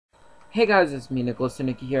Hey guys, it's me, Nicholas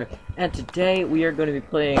Nikki here, and today we are going to be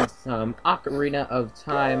playing some Ocarina of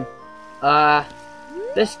Time.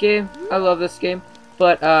 This game, I love this game,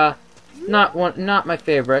 but not my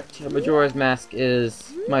favorite. Majora's Mask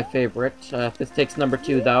is my favorite. This takes number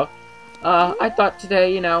 2 though. I thought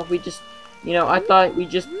today, I thought we'd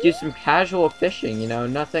just do some casual fishing,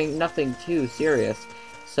 nothing too serious.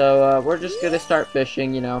 So, we're just gonna start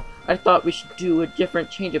fishing, I thought we should do a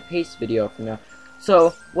different change of pace video for now.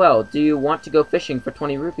 So, well, do you want to go fishing for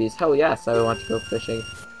 20 rupees? Hell yes, I want to go fishing.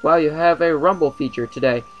 Wow, you have a rumble feature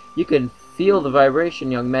today. You can feel the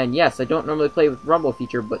vibration, young man. Yes, I don't normally play with rumble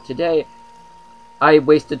feature, but today I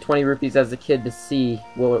wasted 20 rupees as a kid to see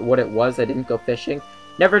what it was. I didn't go fishing.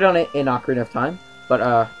 Never done it in Ocarina of Time, but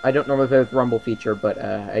I don't normally play with rumble feature, but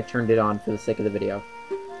I turned it on for the sake of the video.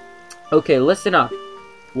 Okay, listen up.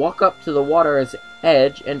 Walk up to the water's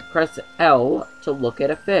edge and press L to look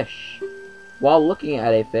at a fish. While looking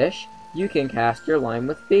at a fish, you can cast your line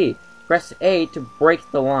with B. Press A to break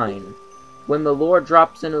the line. When the lure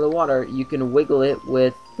drops into the water, you can wiggle it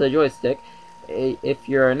with the joystick. If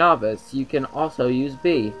you're a novice, you can also use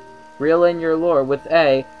B. Reel in your lure with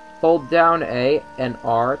A. Hold down A and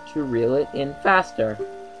R to reel it in faster.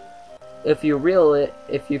 If you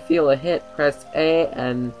feel a hit, press A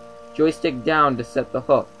and joystick down to set the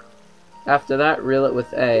hook. After that, reel it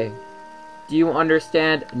with A. Do you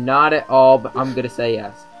understand? Not at all, but I'm gonna say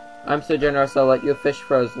yes. I'm so generous I'll let you fish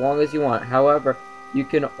for as long as you want. However, you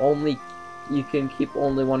can keep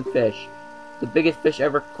only one fish. The biggest fish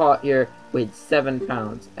ever caught here weighed 7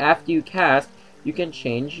 pounds. After you cast, you can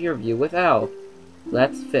change your view with L.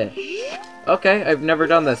 Let's fish. Okay, I've never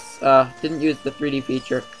done this. Didn't use the 3D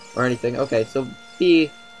feature or anything. Okay, so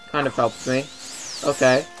B kind of helps me.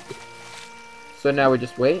 Okay. So now we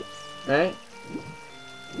just wait, right?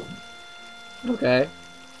 Okay.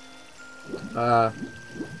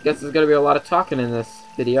 Guess there's gonna be a lot of talking in this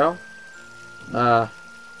video.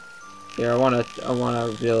 Here, I wanna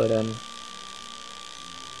reel it in.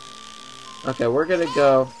 Okay, we're gonna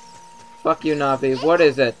go. Fuck you, Navi. What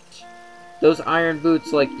is it? Those iron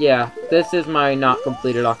boots, yeah, this is my not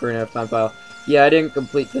completed Ocarina of Time file. Yeah, I didn't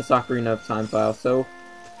complete this Ocarina of Time file, so...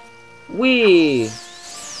 Whee!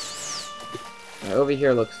 Right, over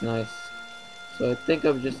here looks nice. So I think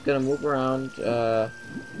I'm just gonna move around.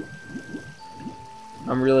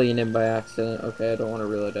 I'm reeling in by accident. Okay, I don't want to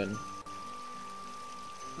reel it in.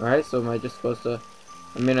 Alright, so am I just supposed to...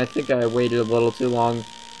 I think I waited a little too long.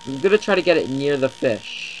 I'm gonna try to get it near the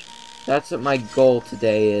fish. That's what my goal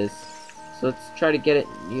today is. So let's try to get it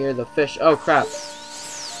near the fish. Oh, crap.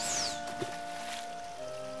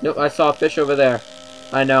 Nope, I saw a fish over there.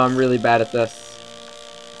 I know, I'm really bad at this.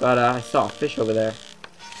 But, I saw a fish over there.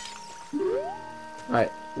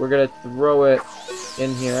 Alright, we're gonna throw it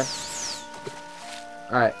in here.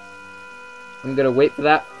 Alright. I'm gonna wait for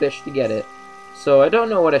that fish to get it. So, I don't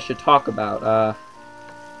know what I should talk about.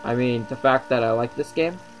 The fact that I like this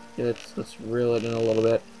game. Yeah, let's reel it in a little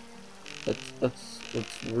bit. Let's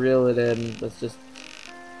reel it in. Let's just...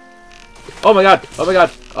 Oh my god! Oh my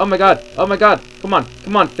god! Oh my god! Oh my god! Come on!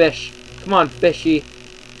 Come on, fish! Come on, fishy!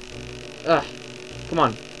 Ugh. Come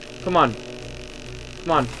on. Come on.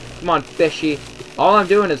 Come on. Come on, fishy. All I'm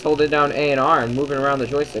doing is holding down A and R and moving around the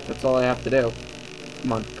joystick. That's all I have to do.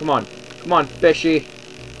 Come on. Come on. Come on, fishy.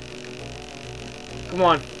 Come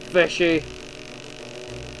on, fishy.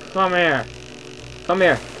 Come here. Come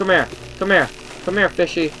here. Come here. Come here. Come here,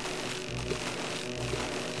 fishy.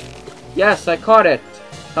 Yes, I caught it.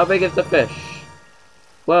 How big is the fish?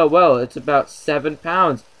 Well, it's about 7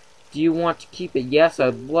 pounds. Do you want to keep it? Yes,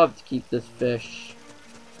 I'd love to keep this fish.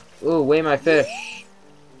 Ooh, weigh my fish.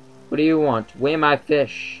 What do you want? Weigh my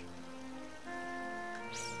fish.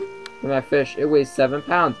 Weigh my fish. It weighs 7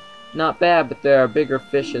 pounds. Not bad, but there are bigger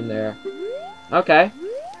fish in there. Okay.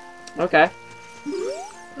 Okay.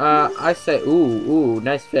 I say, ooh,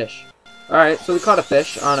 nice fish. Alright, so we caught a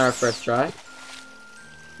fish on our first try.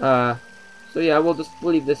 So yeah, we'll just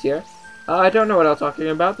leave this here. I don't know what I'm talking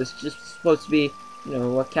about. This is just supposed to be,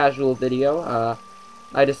 a casual video.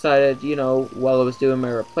 I decided, while I was doing my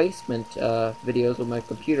replacement videos when my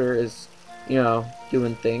computer is,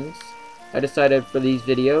 doing things, I decided for these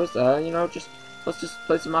videos, let's just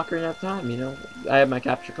play some Ocarina of Time, I have my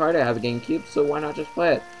capture card, I have a GameCube, so why not just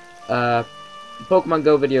play it? The Pokemon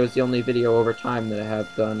Go video is the only video over time that I have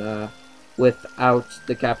done without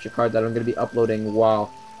the capture card that I'm going to be uploading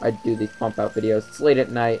while I do these pump out videos. It's late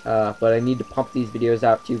at night, but I need to pump these videos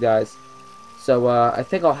out to you guys. So, I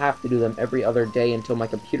think I'll have to do them every other day until my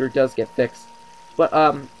computer does get fixed. But,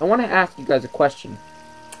 I want to ask you guys a question.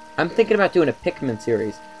 I'm thinking about doing a Pikmin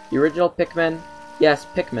series. The original Pikmin, yes,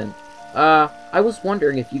 Pikmin. I was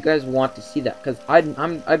wondering if you guys want to see that, because I'd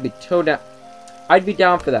be I'd be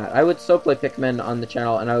down for that. I would so play Pikmin on the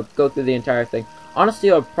channel, and I would go through the entire thing.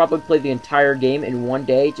 Honestly, I would probably play the entire game in one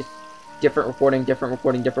day, just different recording, different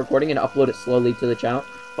recording, different recording, and upload it slowly to the channel.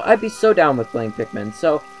 But I'd be so down with playing Pikmin.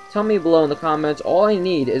 So tell me below in the comments. All I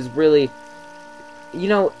need is really, you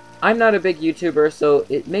know, I'm not a big YouTuber, so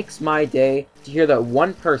it makes my day to hear that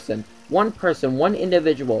one person, one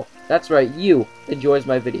individual, that's right, you, enjoys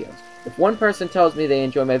my videos. If one person tells me they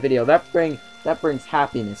enjoy my video, that brings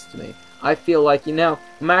happiness to me. I feel like, you know,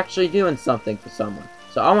 I'm actually doing something for someone.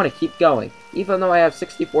 So I want to keep going. Even though I have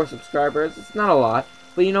 64 subscribers, it's not a lot.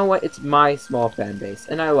 But you know what? It's my small fan base,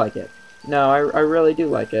 and I like it. No, I really do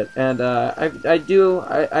like it. And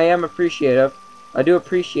I am appreciative. I do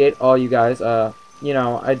appreciate all you guys. You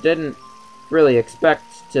know, I didn't really expect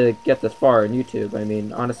to get this far on YouTube. I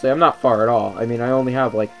mean, honestly, I'm not far at all. I mean, I only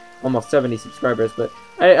have like almost 70 subscribers, but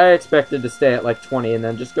I expected to stay at like 20 and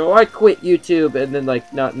then just go, I quit YouTube, and then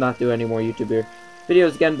like not do any more YouTube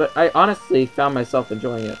videos again. But I honestly found myself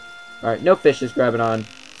enjoying it. Alright, no fish is grabbing on,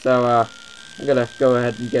 so I'm gonna go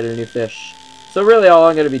ahead and get a new fish. So really all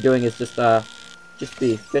I'm gonna be doing is just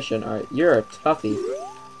be fishing. Alright, you're a toughie.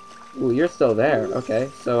 Ooh, you're still there. Okay,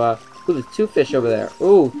 so ooh, there's 2 fish over there.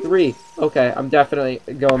 Ooh, 3. Okay, I'm definitely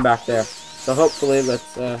going back there. So hopefully,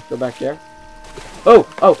 let's go back there. Oh,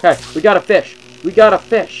 okay, we got a fish. We got a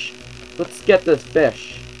fish. Let's get this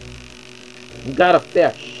fish. We got a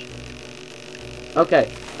fish.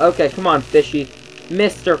 Okay, okay, come on, fishy.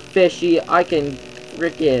 Mr. Fishy, I can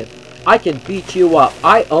beat you up.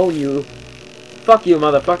 I own you. Fuck you,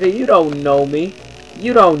 motherfucker. You don't know me.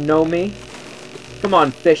 You don't know me. Come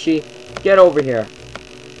on, fishy. Get over here.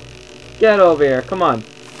 Get over here. Come on.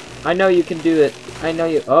 I know you can do it. I know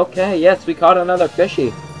you. Okay, yes, we caught another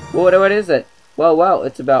fishy. What is it? Well,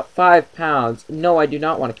 it's about 5 pounds. No, I do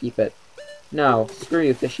not want to keep it. No, screw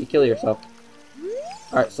you, fishy. Kill yourself.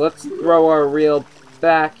 Alright, so let's throw our reel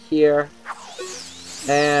back here.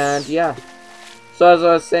 And, yeah. So as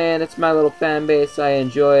I was saying, it's my little fan base. I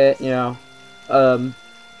enjoy it, you know.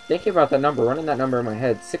 Thinking about that number, running that number in my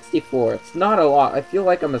head, 64. It's not a lot. I feel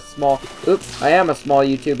like I'm a small... Oops, I am a small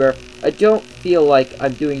YouTuber. I don't feel like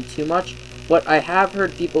I'm doing too much, but I have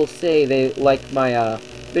heard people say they like my,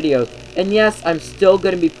 videos. And yes, I'm still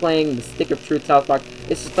going to be playing the Stick of Truth South Park.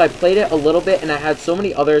 It's just I played it a little bit, and I had so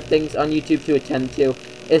many other things on YouTube to attend to.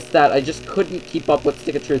 It's that I just couldn't keep up with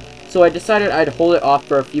Stick of Truth. So I decided I'd hold it off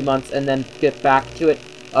for a few months and then get back to it.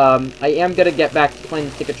 I am going to get back to playing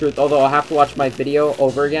the Stick of Truth, although I'll have to watch my video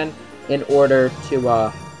over again in order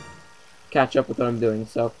to catch up with what I'm doing.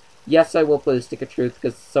 So, yes, I will play the Stick of Truth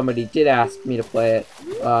because somebody did ask me to play it.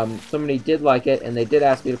 Somebody did like it, and they did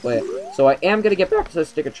ask me to play it. So I am going to get back to the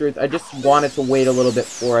Stick of Truth. I just wanted to wait a little bit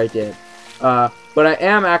before I did. But I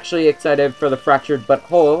am actually excited for the Fractured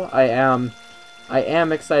Butthole. I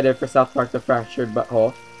am excited for South Park: The Fractured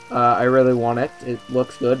Butthole. I really want it. It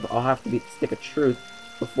looks good, but I'll have to beat the Stick of Truth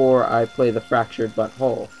before I play the Fractured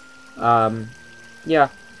Butthole. Yeah.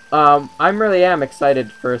 I really am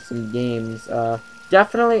excited for some games.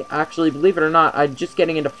 Definitely, actually, believe it or not, I'm just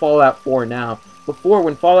getting into Fallout 4 now. Before,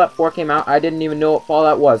 when Fallout 4 came out, I didn't even know what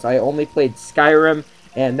Fallout was. I only played Skyrim,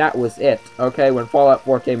 and that was it, okay, when Fallout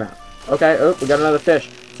 4 came out. Okay, oh, we got another fish.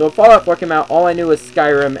 So when Fallout 4 came out, all I knew was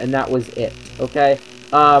Skyrim, and that was it, okay?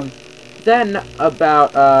 Then,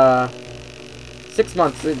 about, 6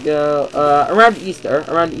 months ago, around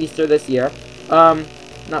Easter this year,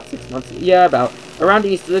 not 6 months, yeah, around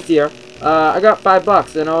Easter this year, I got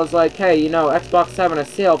 $5, and I was like, hey, you know, Xbox is having a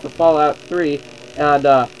sale for Fallout 3, and,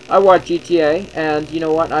 I want GTA, and you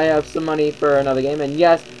know what, I have some money for another game, and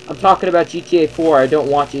yes, I'm talking about GTA 4, I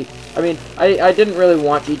don't want I didn't really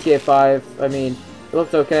want GTA 5, I mean, it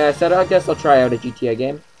looks okay, I said, I guess I'll try out a GTA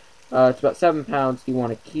game. It's about 7 pounds, do you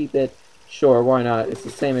want to keep it? Sure, why not, it's the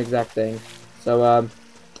same exact thing. So,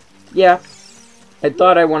 yeah, I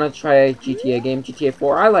thought I want to try a GTA game, GTA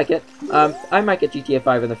 4, I like it, I might get GTA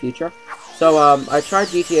 5 in the future. So, I tried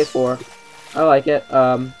GTA 4, I like it,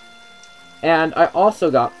 and I also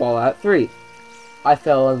got Fallout 3. I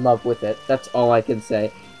fell in love with it, that's all I can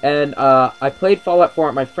say. And, I played Fallout 4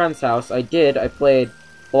 at my friend's house, I played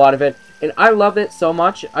a lot of it, and I love it so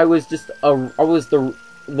much, I was just, I was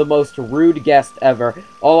the most rude guest ever.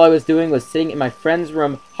 All I was doing was sitting in my friend's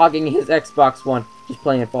room, hogging his Xbox One, just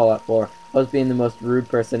playing Fallout 4. I was being the most rude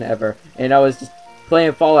person ever, and I was just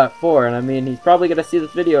playing Fallout 4, and I mean, he's probably gonna see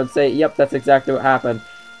this video and say, yep, that's exactly what happened.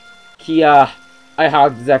 I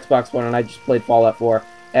hogged his Xbox One, and I just played Fallout 4,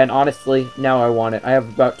 and honestly, now I want it. I have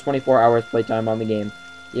about 24 hours playtime on the game.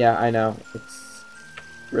 Yeah, I know, it's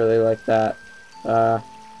really like that.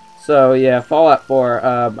 So yeah, Fallout 4,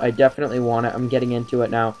 I definitely want it. I'm getting into it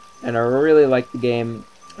now, and I really like the game.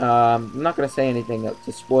 I'm not gonna say anything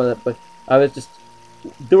to spoil it, but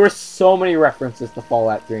there were so many references to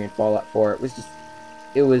Fallout 3 and Fallout 4.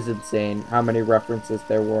 It was insane how many references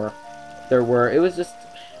there were. It was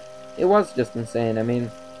just insane. I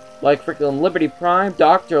mean, like freaking Liberty Prime,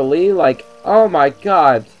 Dr. Lee, like, oh my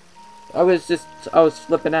god. I was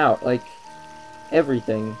flipping out, like,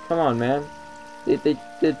 everything. Come on, man. They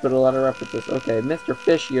did put a lot of references. Okay, Mr.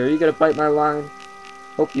 Fishy, are you gonna bite my line?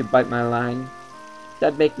 Hope you bite my line.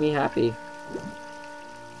 That'd make me happy.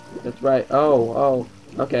 That's right. Oh.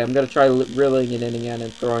 Okay, I'm gonna try reeling it in again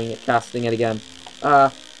and throwing it, casting it again.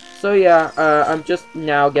 So yeah, I'm just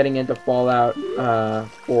now getting into Fallout,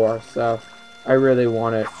 4, so I really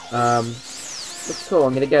want it. It's cool,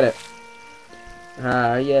 I'm gonna get it.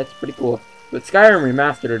 Yeah, it's pretty cool. But Skyrim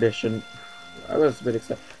Remastered Edition, I was a bit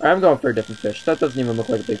excited. I'm going for a different fish. That doesn't even look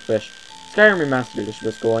like a big fish. Skyrim Remastered Edition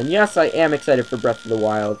was cool, and yes, I am excited for Breath of the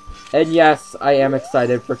Wild. And yes, I am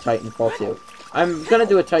excited for Titanfall 2. I'm gonna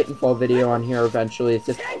do a Titanfall video on here eventually. It's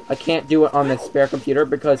just, I can't do it on this spare computer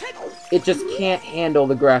because it just can't handle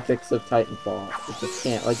the graphics of Titanfall. It just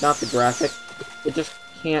can't. Like, not the graphics. It just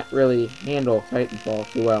can't really handle Titanfall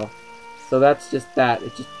too well. So that's just that.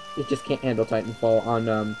 It just can't handle Titanfall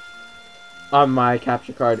on my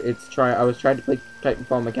capture card. I was trying to play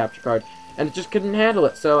Titanfall on my capture card, and it just couldn't handle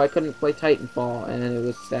it, so I couldn't play Titanfall, and it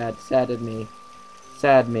was sad. Sad me.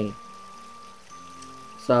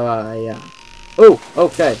 So, yeah. Oh,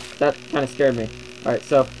 okay. That kind of scared me. Alright,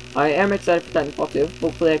 so I am excited for Titanfall 2.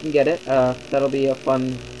 Hopefully I can get it. That'll be a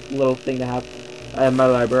fun little thing to have in my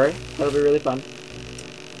library. That'll be really fun.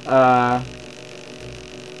 I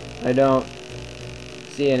don't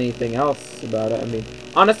see anything else about it. I mean,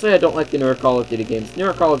 honestly, I don't like the newer Call of Duty games.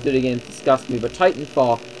 Newer Call of Duty games disgust me, but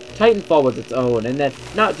Titanfall was its own. And then,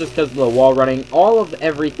 not just because of the wall running, all of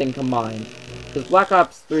everything combined. Because Black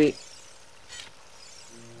Ops 3...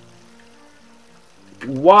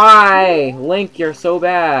 Why? Link, you're so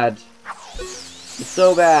bad. You're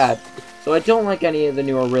so bad. So I don't like any of the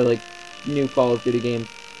new Call of Duty games.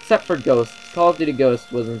 Except for Ghosts. Call of Duty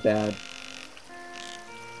Ghost wasn't bad.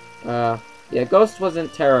 Yeah, Ghost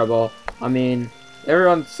wasn't terrible. I mean,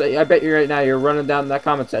 I bet you right now you're running down that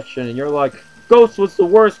comment section and you're like, Ghost was the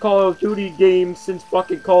worst Call of Duty game since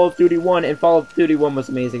fucking Call of Duty 1, and Call of Duty 1 was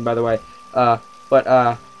amazing, by the way.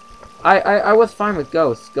 I was fine with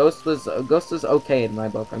Ghost. Ghost was okay in my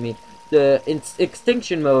book. I mean, the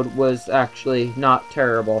Extinction mode was actually not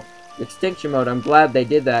terrible. Extinction mode, I'm glad they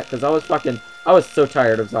did that, because I was so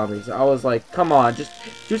tired of zombies. I was like, come on, just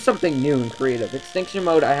do something new and creative. Extinction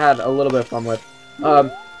mode I had a little bit of fun with.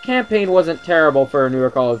 Campaign wasn't terrible for a newer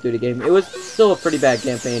Call of Duty game. It was still a pretty bad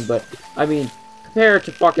campaign, but, I mean, compared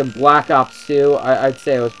to fucking Black Ops 2, I'd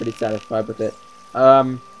say I was pretty satisfied with it.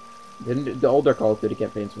 The older Call of Duty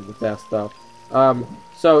campaigns were the best, though.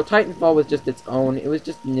 So Titanfall was just its own. It was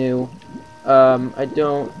just new.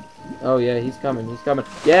 Oh, yeah, he's coming.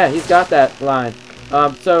 Yeah, he's got that line.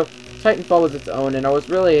 So Titanfall was its own, and I was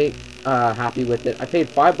really happy with it. I paid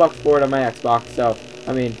 $5 for it on my Xbox, so,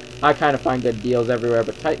 I mean, I kind of find good deals everywhere,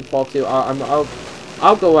 but Titanfall 2,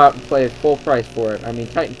 I'll go out and play full price for it. I mean,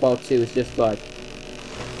 Titanfall 2 is just like...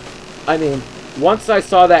 I mean... Once I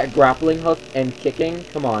saw that grappling hook and kicking,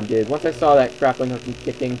 come on, dude. Once I saw that grappling hook and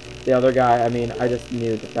kicking the other guy, I mean, I just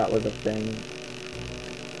knew that was a thing.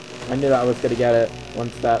 I knew that I was gonna get it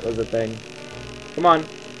once that was a thing. Come on.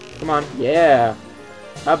 Come on. Yeah.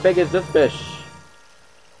 How big is this fish?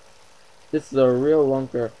 This is a real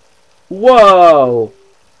lunker. Whoa!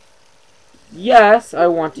 Yes, I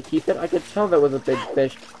want to keep it. I could tell that was a big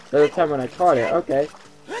fish by the time when I caught it. Okay.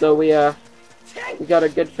 So we got a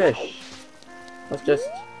good fish. Let's just...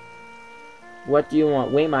 What do you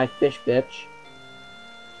want? Weigh my fish, bitch.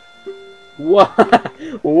 Whoa!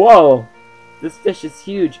 Whoa! This fish is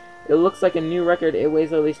huge. It looks like a new record. It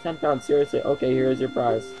weighs at least 10 pounds. Seriously. Okay, here's your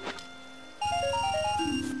prize.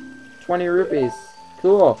 20 rupees.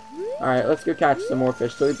 Cool. Alright, let's go catch some more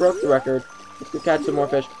fish. So we broke the record. Let's go catch some more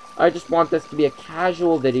fish. I just want this to be a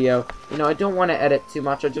casual video. You know, I don't want to edit too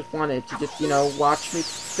much. I just want it to just, you know, watch me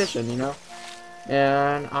fishing, you know?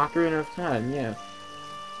 And Ocarina of Time, yeah.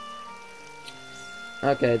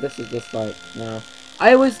 Okay, this is just like, no.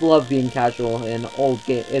 I always love being casual in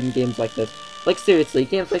games like this. Like, seriously,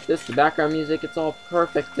 games like this, the background music, it's all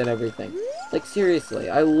perfect and everything. Like, seriously,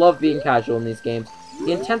 I love being casual in these games.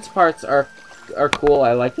 The intense parts are cool,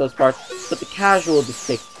 I like those parts, but the casual just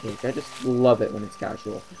takes the cake. I just love it when it's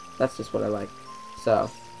casual. That's just what I like. So,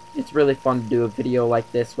 it's really fun to do a video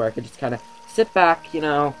like this where I could just kind of sit back, you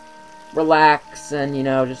know, relax and, you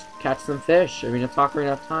know, just catch some fish. I mean, it's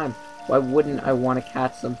Ocarina of Time. Why wouldn't I want to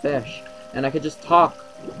catch some fish? And I could just talk.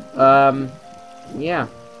 Yeah.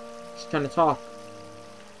 Just kind of talk.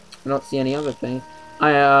 I don't see any other thing.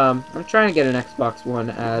 I'm trying to get an Xbox One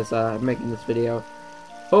as, I'm making this video.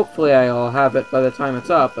 Hopefully I'll have it by the time it's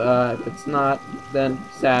up. If it's not, then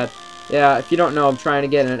sad. Yeah, if you don't know, I'm trying to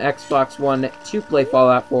get an Xbox One to play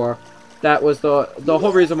Fallout 4. That was the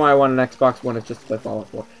whole reason why I want an Xbox One, is just to play Fallout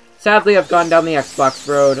 4. Sadly, I've gone down the Xbox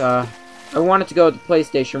road. I wanted to go the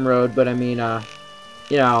PlayStation road, but I mean,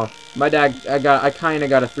 you know, my dad, I kind of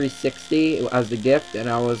got a 360 as a gift, and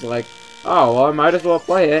I was like, oh, well, I might as well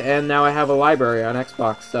play it, and now I have a library on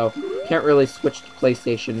Xbox, so can't really switch to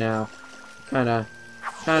PlayStation now. Kind of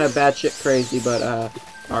batshit crazy, but,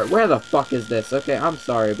 alright, where the fuck is this? Okay, I'm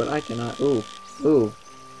sorry, but I cannot, ooh,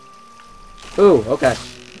 okay.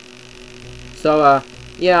 So,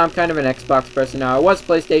 yeah, I'm kind of an Xbox person now. I was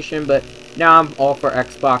PlayStation, but now I'm all for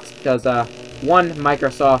Xbox, because, one,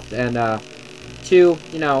 Microsoft, and, two,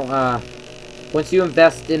 you know, once you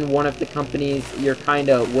invest in one of the companies, you're kind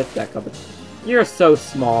of with that company. You're so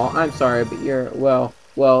small. I'm sorry, but you're, well,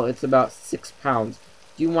 it's about 6 pounds.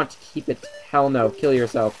 Do you want to keep it? Hell no. Kill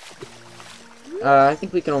yourself. I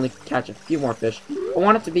think we can only catch a few more fish. I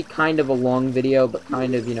want it to be kind of a long video, but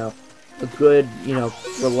kind of, you know, a good, you know,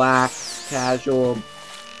 relaxed, casual.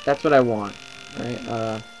 That's what I want.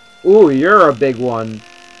 Right? Ooh, you're a big one.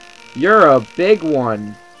 You're a big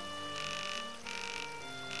one.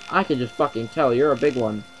 I can just fucking tell you're a big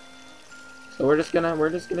one. So we're just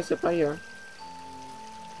gonna sit by here.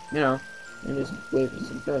 You know, and just wait for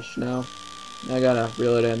some fish. Now I gotta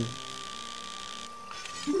reel it in.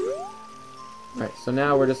 Alright, so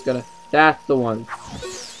now we're just gonna... That's the one.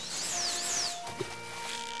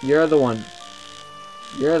 You're the one.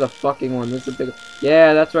 You're the fucking one. This is a big...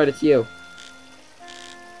 Yeah, that's right, it's you.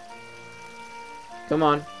 Come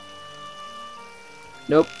on.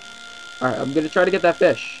 Nope. Alright, I'm gonna try to get that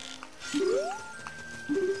fish.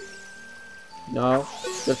 No.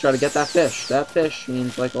 Let's try to get that fish. That fish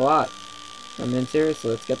means, like, a lot. I mean,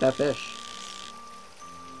 seriously, let's get that fish.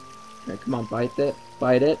 Alright, come on, bite it.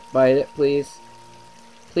 Bite it. Bite it, please.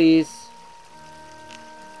 Please.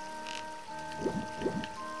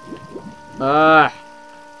 Ah!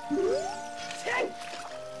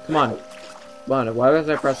 Come on. Come on. Why was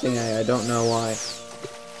I pressing A? I don't know why.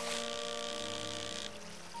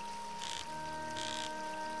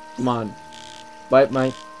 Come on. Bite my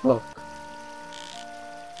hook.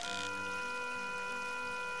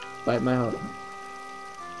 Bite my hook.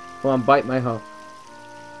 Come on, bite my hook.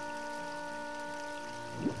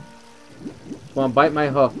 Come on, bite my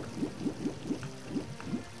hook.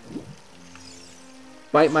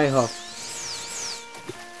 Bite my hook.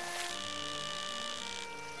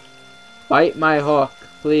 Bite my hook,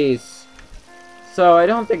 please. So, I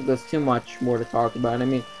don't think there's too much more to talk about. I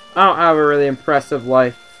mean, I don't have a really impressive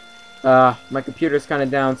life. My computer's kind of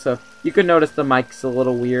down, so you could notice the mic's a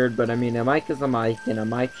little weird, but I mean, a mic is a mic, and a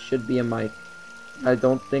mic should be a mic. I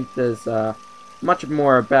don't think there's, much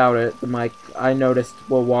more about it. The mic I noticed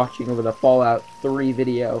while watching over the Fallout 3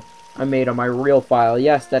 video I made on my real file.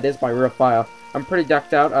 Yes, that is my real file. I'm pretty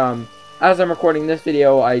decked out. As I'm recording this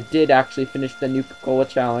video, I did actually finish the Nuka-Cola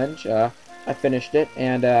challenge. I finished it,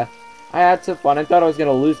 and, I had some fun. I thought I was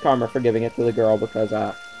gonna lose karma for giving it to the girl, because,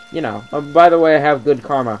 you know. By the way, I have good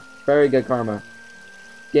karma. Very good karma.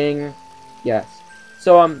 Ding. Yes.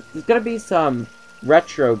 So, there's gonna be some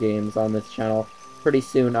retro games on this channel pretty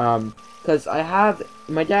soon, because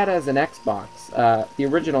my dad has an Xbox, the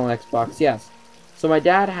original Xbox, yes. So my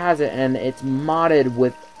dad has it, and it's modded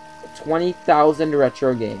with 20,000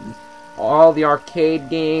 retro games. All the arcade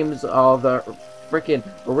games, all the freaking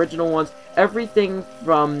original ones, everything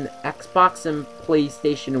from Xbox and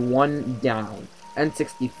PlayStation 1 down.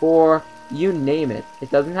 N64, you name it.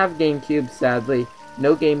 It doesn't have GameCube, sadly.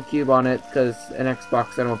 No GameCube on it, because an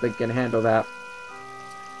Xbox I don't think can handle that.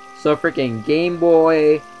 So freaking Game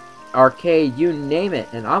Boy, arcade, you name it,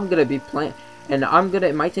 and I'm gonna be playing, and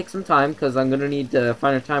it might take some time, because I'm gonna need to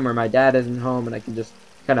find a time where my dad isn't home, and I can just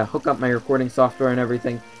kind of hook up my recording software and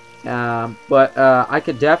everything, but I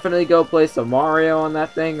could definitely go play some Mario on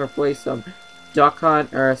that thing, or play some Duck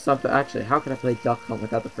Hunt, or something. Actually, how can I play Duck Hunt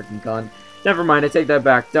without the freaking gun? Never mind, I take that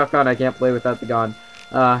back. Duck Hunt I can't play without the gun,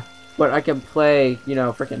 but I can play, you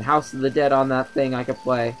know, freaking House of the Dead on that thing. I could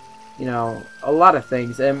play, you know, a lot of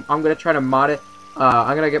things, and I'm gonna try to mod it.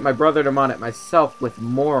 I'm gonna get my brother to mod it myself with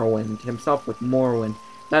Morrowind.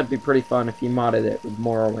 That'd be pretty fun if he modded it with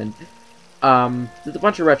Morrowind. There's a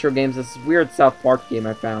bunch of retro games. This weird South Park game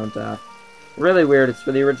I found. Really weird. It's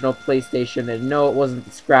for the original PlayStation, and no, it wasn't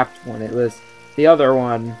the scrapped one. It was the other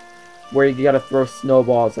one. where you gotta throw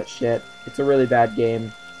snowballs at shit. It's a really bad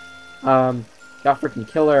game. Got freaking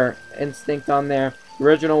Killer Instinct on there, the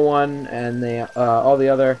original one, and the all the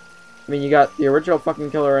other. I mean, you got the original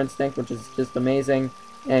fucking Killer Instinct, which is just amazing,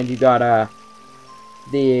 and you got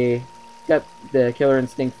the Killer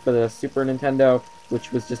Instinct for the Super Nintendo,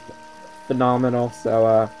 which was just phenomenal.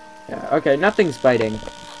 So yeah, okay, nothing's biting,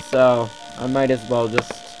 so I might as well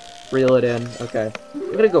just reel it in. Okay,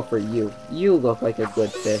 I'm gonna go for you. You look like a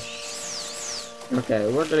good fish.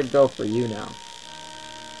 Okay, we're gonna go for you now.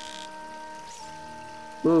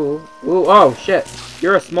 Ooh, ooh, oh shit!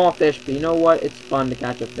 You're a small fish, but you know what? It's fun to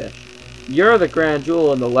catch a fish. You're the grand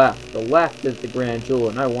jewel in the left. The left is the grand jewel,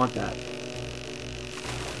 and I want that.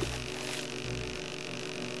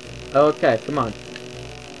 Okay, come on.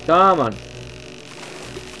 Come on.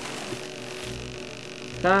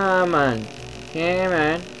 Come on. Come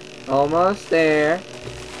on. Almost there.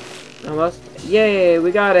 Almost. Yay,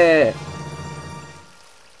 we got it!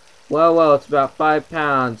 Well, well, it's about 5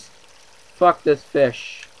 pounds. Fuck this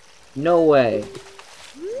fish. No way.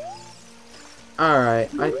 Alright,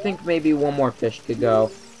 I think maybe one more fish could go.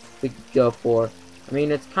 We could go for. I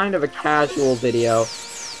mean, it's kind of a casual video.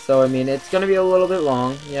 So, I mean, it's gonna be a little bit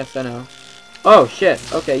long. Yes, I know. Oh, shit.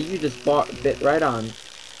 Okay, you just bit right on.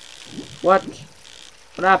 What?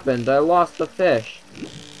 What happened? I lost the fish.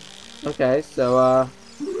 Okay, so,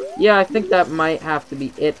 yeah, I think that might have to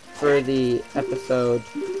be it for the episode.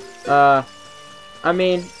 I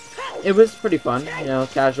mean, it was pretty fun, you know,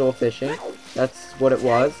 casual fishing. That's what it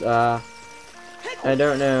was. I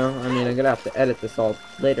don't know. I mean, I'm gonna have to edit this all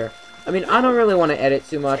later. I mean, I don't really want to edit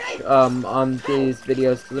too much, on these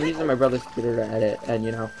videos, because I'm using my brother's computer to edit, and,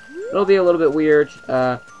 you know, it'll be a little bit weird,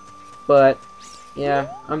 but,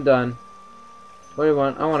 yeah, I'm done. What do you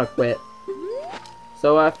want? I want to quit.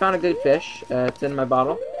 So, I found a good fish. It's in my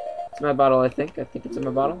bottle. It's in my bottle, I think. I think it's in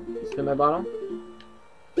my bottle. It's in my bottle.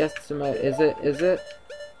 Yes, it's in my... Is it?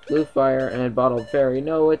 Blue fire and bottled fairy.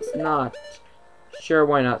 No, it's not. Sure,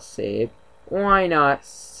 why not save? Why not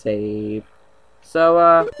save?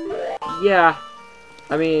 So, yeah.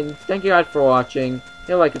 I mean, thank you guys for watching.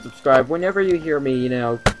 Hit like and subscribe. Whenever you hear me, you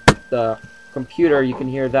know, the computer, you can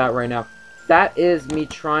hear that right now. That is me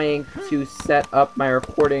trying to set up my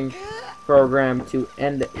recording program to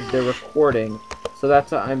end the recording. So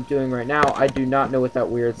that's what I'm doing right now. I do not know what that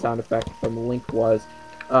weird sound effect from Link was.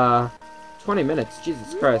 20 minutes.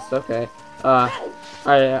 Jesus Christ. Okay.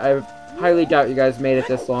 I highly doubt you guys made it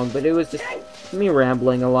this long, but it was just me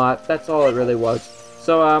rambling a lot. That's all it really was.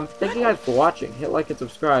 So, thank you guys for watching. Hit like and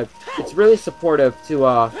subscribe. It's really supportive to,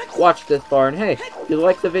 watch this far. And hey, if you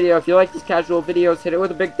like the video, if you like these casual videos, hit it with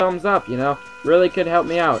a big thumbs up, you know? Really could help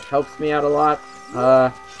me out. Helps me out a lot.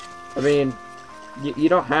 I mean, you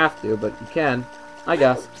don't have to, but you can, I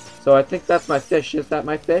guess. So I think that's my fish. Is that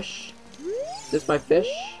my fish? Is this my fish?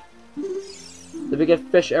 The biggest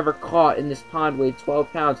fish ever caught in this pond weighed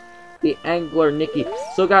 12 pounds. The Angler Nikki.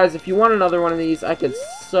 So guys, if you want another one of these, I could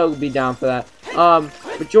so be down for that.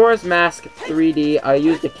 Majora's Mask 3D, I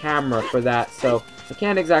used a camera for that, so I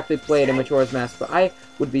can't exactly play it in Majora's Mask, but I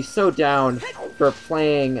would be so down for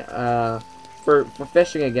playing, for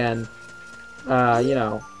fishing again. You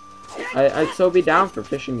know, I'd so be down for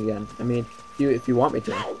fishing again. I mean, if you want me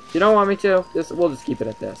to. If you don't want me to, we'll just keep it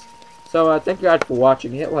at this. So, thank you guys for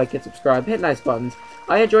watching. Hit like, hit subscribe, hit nice buttons.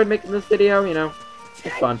 I enjoyed making this video, you know.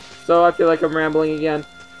 It's fun. So, I feel like I'm rambling again.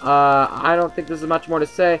 I don't think there's much more to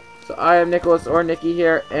say. So, I am Nicholas or Nikki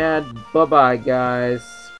here, and bye-bye, guys.